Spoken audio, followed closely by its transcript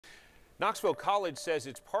Knoxville College says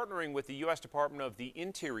it's partnering with the U.S. Department of the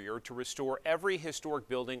Interior to restore every historic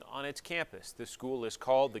building on its campus. The school is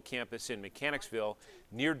called the campus in Mechanicsville,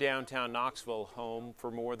 near downtown Knoxville, home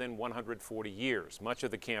for more than 140 years. Much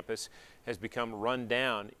of the campus has become run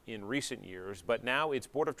down in recent years, but now its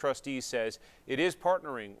Board of Trustees says it is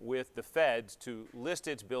partnering with the feds to list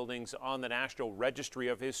its buildings on the National Registry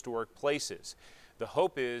of Historic Places. The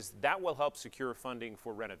hope is that will help secure funding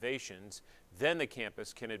for renovations. Then the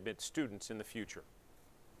campus can admit students in the future.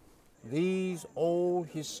 These old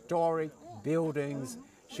historic buildings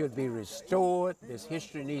should be restored. This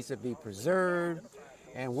history needs to be preserved.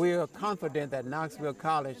 And we are confident that Knoxville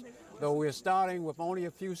College, though we're starting with only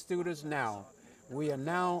a few students now, we are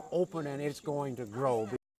now open and it's going to grow.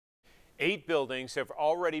 8 buildings have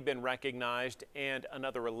already been recognized and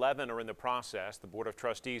another 11 are in the process. The Board of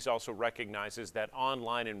Trustees also recognizes that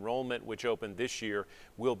online enrollment, which opened this year,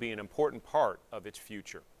 will be an important part of its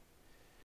future.